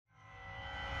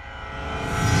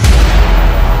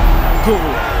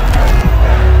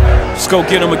Let's go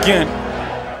get him again.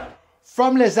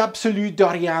 From Les Absolus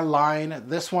d'Orient line,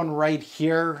 this one right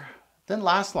here didn't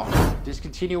last long.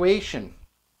 Discontinuation.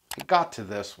 I got to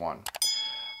this one.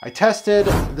 I tested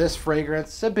this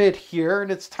fragrance a bit here, and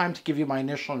it's time to give you my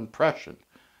initial impression.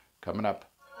 Coming up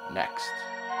next.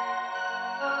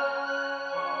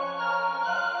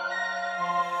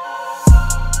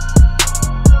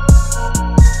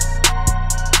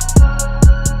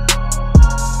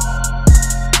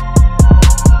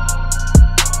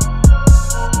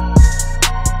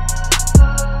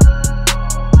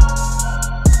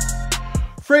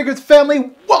 Fragrance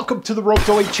family, welcome to the Ropes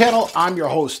Away channel. I'm your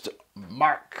host,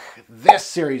 Mark. This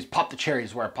series, Pop the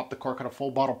Cherries, where I pop the cork on a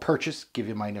full bottle purchase, give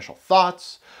you my initial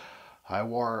thoughts. I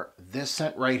wore this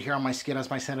scent right here on my skin as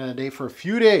my scent of the day for a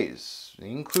few days,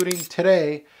 including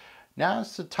today. Now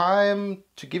it's the time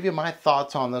to give you my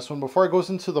thoughts on this one before it goes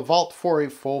into the vault for a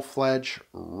full-fledged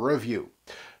review.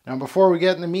 Now, before we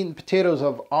get in the meat and potatoes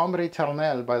of Ambre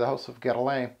Éternel by the House of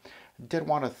Guerlain, I did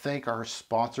want to thank our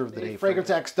sponsor of the day,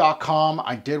 FragranceX.com.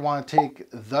 I did want to take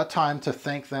the time to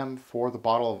thank them for the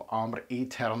bottle of Ambre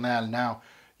Éternel. Now,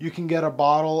 you can get a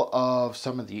bottle of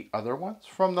some of the other ones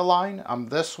from the line.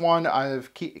 This one,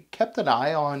 I've kept an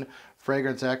eye on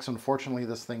Fragrance X. Unfortunately,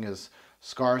 this thing is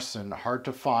scarce and hard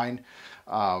to find.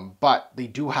 But they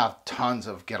do have tons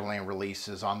of Guerlain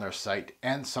releases on their site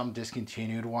and some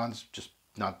discontinued ones. Just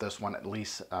not this one, at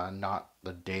least not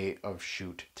the day of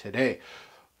shoot today.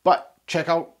 But check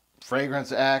out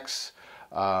Fragrance X.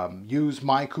 Use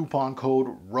my coupon code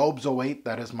ROBES08.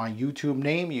 That is my YouTube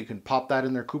name. You can pop that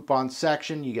in their coupon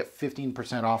section. You get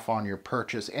 15% off on your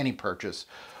purchase, any purchase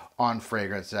on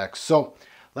Fragrance X. So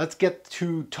let's get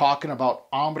to talking about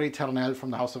Ambre Éternel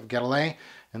from the House of Guerlain.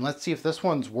 And let's see if this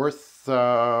one's worth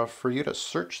for you to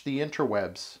search the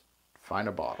interwebs, find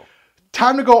a bottle.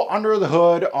 Time to go under the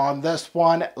hood on this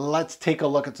one. Let's take a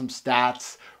look at some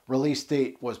stats. Release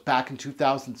date was back in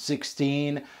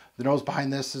 2016. The nose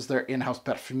behind this is their in-house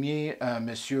perfumier,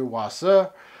 Monsieur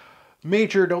Wasseur.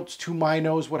 Major notes to my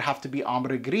nose would have to be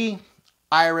ambre gris,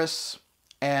 iris,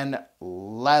 and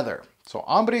leather. So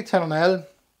Ambre Éternel,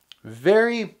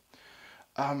 very,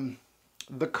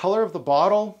 the color of the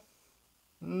bottle,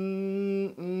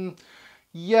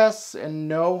 yes and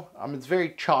no. It's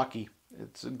very chalky.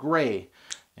 It's gray,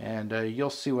 and you'll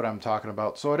see what I'm talking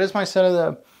about. So it is my scent of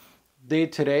the day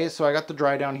today, so I got the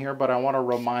dry down here, but I want to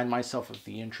remind myself of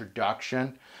the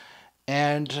introduction,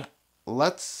 and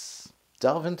let's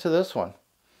delve into this one.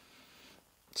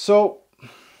 So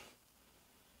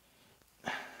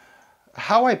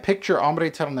how I picture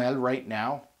Ambre Éternel right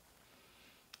now,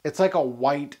 it's like a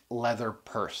white leather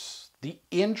purse. The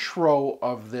intro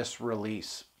of this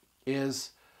release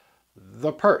is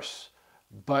the purse,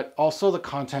 but also the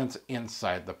contents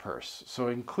inside the purse. So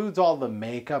it includes all the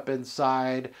makeup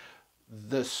inside,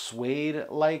 the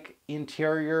suede-like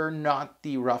interior, not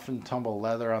the rough and tumble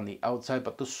leather on the outside,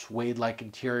 but the suede-like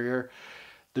interior.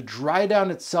 The dry down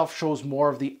itself shows more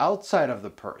of the outside of the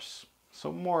purse.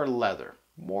 So more leather,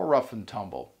 more rough and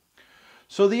tumble.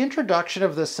 So the introduction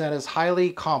of this scent is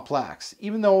highly complex,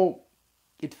 even though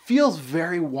it feels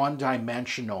very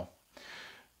one-dimensional.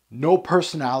 No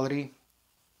personality,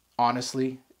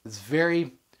 honestly. It's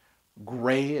very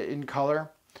gray in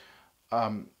color.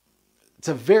 It's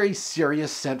a very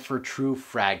serious scent for a true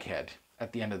fraghead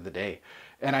at the end of the day.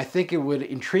 And I think it would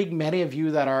intrigue many of you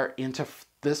that are into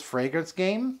this fragrance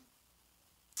game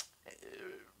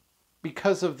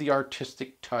because of the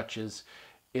artistic touches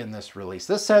in this release.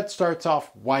 This scent starts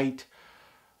off white,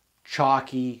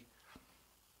 chalky,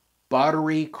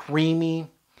 buttery, creamy,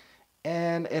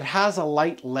 and it has a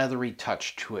light leathery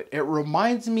touch to it. It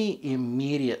reminds me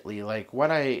immediately, like when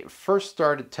I first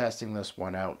started testing this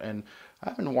one out, and I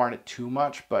haven't worn it too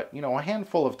much, but you know, a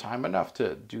handful of time, enough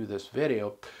to do this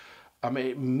video.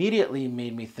 It immediately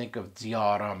made me think of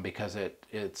Dior Homme because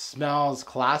it smells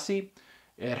classy.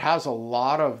 It has a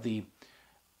lot of the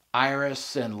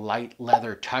iris and light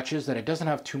leather touches that it doesn't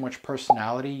have too much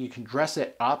personality. You can dress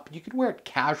it up. You can wear it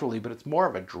casually, but it's more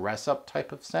of a dress up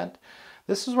type of scent.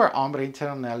 This is where Ambre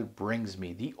Éternel brings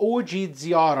me. The OG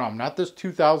Dior Homme, not this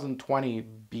 2020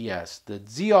 BS. The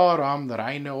Dior Homme that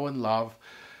I know and love,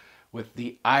 with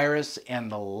the iris and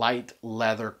the light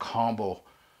leather combo.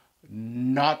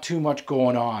 Not too much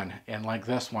going on. And like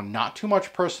this one, not too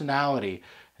much personality.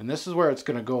 And this is where it's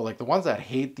going to go. Like the ones that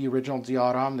hate the original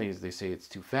Dior Homme, they say it's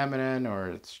too feminine or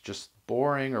it's just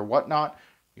boring or whatnot.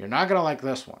 You're not going to like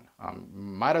this one.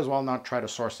 Might as well not try to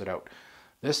source it out.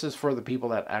 This is for the people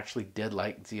that actually did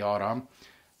like Dior Homme.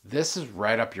 This is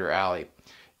right up your alley.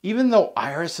 Even though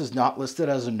iris is not listed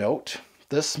as a note,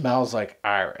 this smells like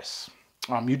iris.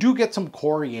 You do get some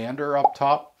coriander up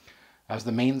top. as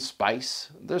the main spice.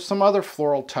 There's some other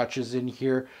floral touches in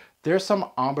here. There's some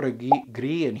Ambre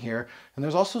Gris in here, and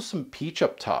there's also some peach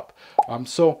up top.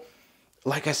 So,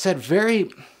 like I said, very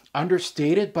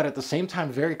understated, but at the same time,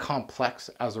 very complex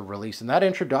as a release. And that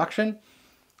introduction,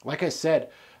 like I said,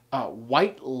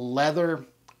 white leather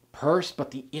purse,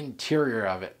 but the interior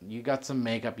of it, you got some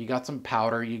makeup, you got some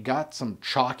powder, you got some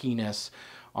chalkiness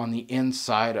on the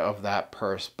inside of that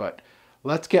purse. But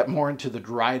let's get more into the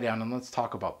dry down and let's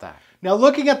talk about that. Now,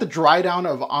 looking at the dry down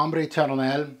of Ambre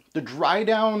Éternel, the dry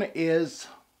down is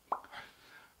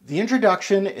the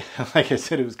introduction. Like I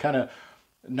said, it was kind of,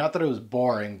 not that it was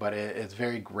boring, but it's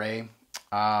very gray.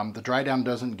 The dry down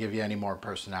doesn't give you any more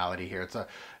personality here.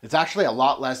 It's actually a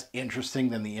lot less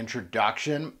interesting than the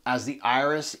introduction, as the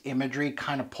iris imagery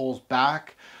kind of pulls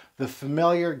back. The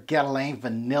familiar Guerlain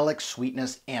vanillic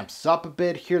sweetness amps up a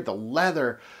bit here. The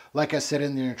leather, like I said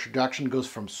in the introduction, goes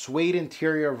from suede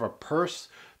interior of a purse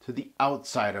to the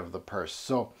outside of the purse.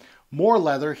 So more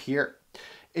leather here.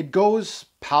 It goes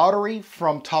powdery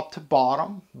from top to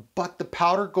bottom, but the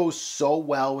powder goes so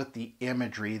well with the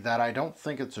imagery that I don't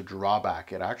think it's a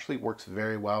drawback. It actually works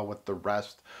very well with the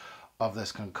rest of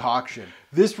this concoction.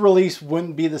 This release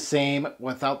wouldn't be the same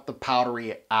without the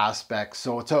powdery aspect,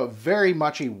 so it's a very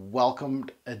much a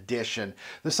welcomed addition.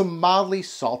 There's some mildly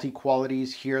salty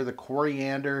qualities here. The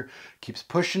coriander keeps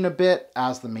pushing a bit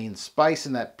as the main spice,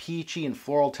 and that peachy and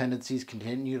floral tendencies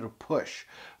continue to push.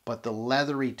 But the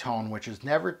leathery tone, which is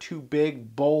never too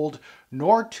big, bold,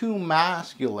 nor too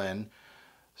masculine,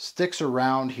 sticks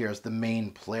around here as the main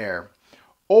player.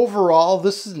 Overall,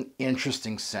 this is an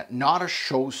interesting scent. Not a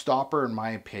showstopper in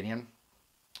my opinion,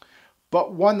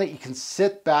 but one that you can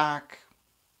sit back,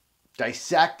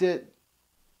 dissect it,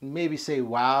 maybe say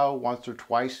wow once or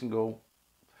twice and go,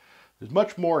 there's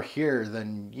much more here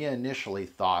than you initially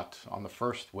thought on the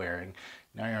first wearing.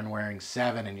 Now you're wearing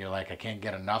 7 and you're like, I can't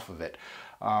get enough of it.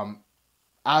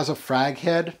 As a frag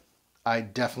head, I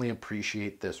definitely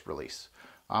appreciate this release.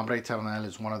 Ambre Éternel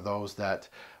is one of those that,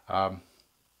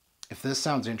 if this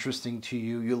sounds interesting to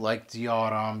you, you like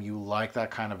Dioram, you like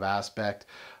that kind of aspect,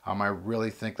 I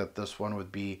really think that this one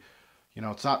would be, you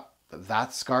know, it's not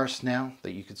that scarce now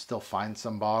that you could still find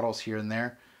some bottles here and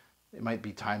there. It might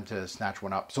be time to snatch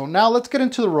one up. So now let's get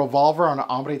into the Revolver on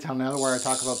Ambre Éternel, where I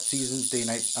talk about seasons,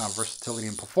 day-night versatility,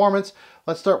 and performance.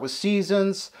 Let's start with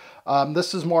seasons.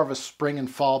 This is more of a spring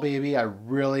and fall baby. I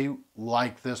really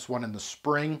like this one in the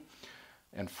spring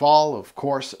and fall. Of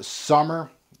course,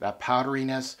 summer, that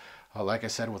powderiness, like I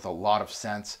said, with a lot of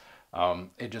scents.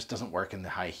 It just doesn't work in the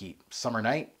high heat. Summer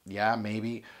night, yeah,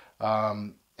 maybe.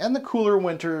 And the cooler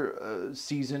winter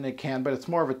season, it can, but it's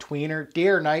more of a tweener. Day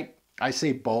or night, I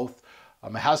say both.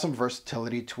 It has some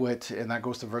versatility to it, and that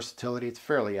goes to versatility. It's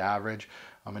fairly average.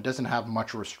 It doesn't have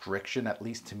much restriction, at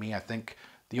least to me. I think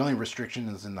the only restriction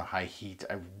is in the high heat.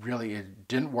 It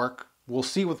didn't work. We'll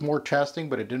see with more testing,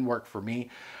 but it didn't work for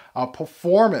me.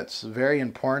 Performance, very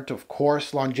important, of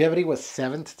course. Longevity was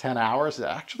 7 to 10 hours. It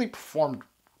actually performed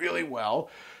really well.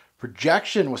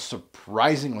 Projection was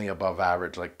surprisingly above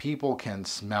average. Like, people can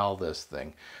smell this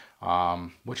thing,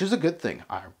 which is a good thing.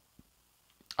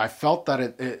 I felt that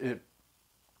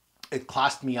it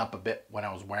classed me up a bit when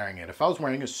I was wearing it. If I was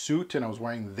wearing a suit and I was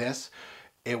wearing this,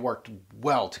 it worked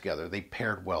well together. They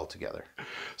paired well together.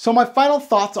 So my final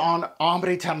thoughts on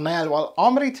Ambre Éternel. Well,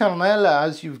 Ambre Éternel,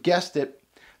 as you've guessed it,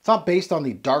 it's not based on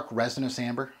the dark resinous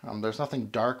amber. There's nothing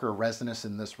dark or resinous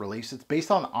in this release. It's based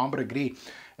on Ambre Gris.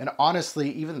 And honestly,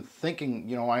 even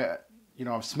thinking,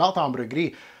 I've smelt Ambre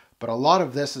Gris, but a lot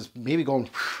of this is maybe going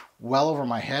well over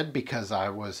my head because I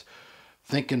was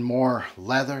thinking more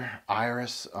leather,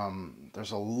 iris.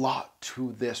 There's a lot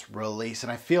to this release,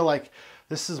 and I feel like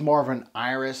this is more of an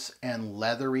iris and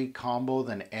leathery combo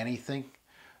than anything.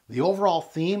 The overall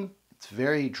theme, it's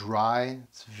very dry,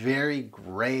 it's very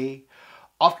gray.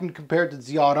 Often compared to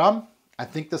Dioram, I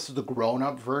think this is the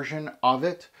grown-up version of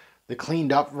it, the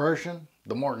cleaned-up version,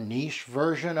 the more niche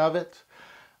version of it.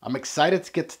 I'm excited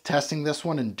to get to testing this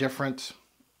one in different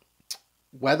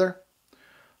weather.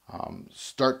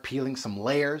 Start peeling some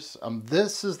layers.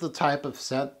 This is the type of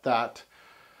scent that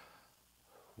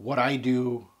what I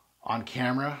do on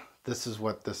camera, these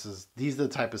are the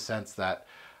type of scents that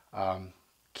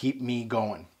keep me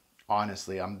going,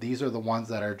 honestly. These are the ones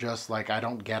that are just like, I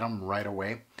don't get them right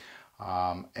away.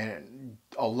 And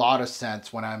a lot of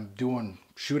scents when I'm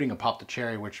shooting a Pop the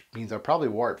Cherry, which means I probably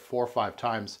wore it 4 or 5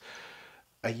 times,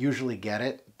 I usually get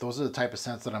it. Those are the type of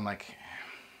scents that I'm like,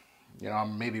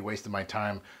 I'm maybe wasting my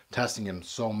time testing them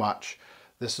so much.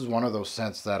 This is one of those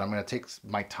scents that I'm going to take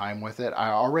my time with it. I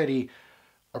already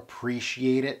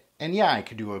appreciate it. And yeah, I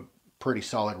could do pretty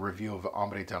solid review of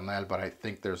Ambre Éternel, but I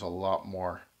think there's a lot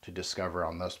more to discover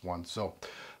on this one. So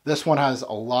this one has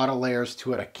a lot of layers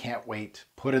to it. I can't wait.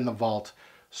 Put in the vault,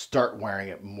 start wearing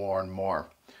it more and more.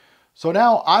 So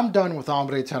now I'm done with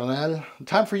Ambre Éternel.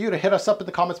 Time for you to hit us up in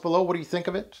the comments below. What do you think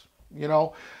of it? You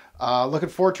know, looking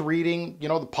forward to reading, you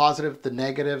know, the positive, the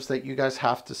negatives that you guys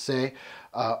have to say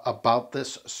about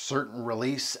this certain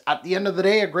release. At the end of the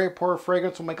day, a great pour of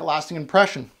fragrance will make a lasting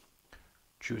impression.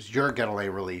 Choose your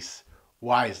Guerlain release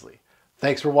wisely.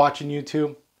 Thanks for watching,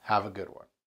 YouTube. Have a good one.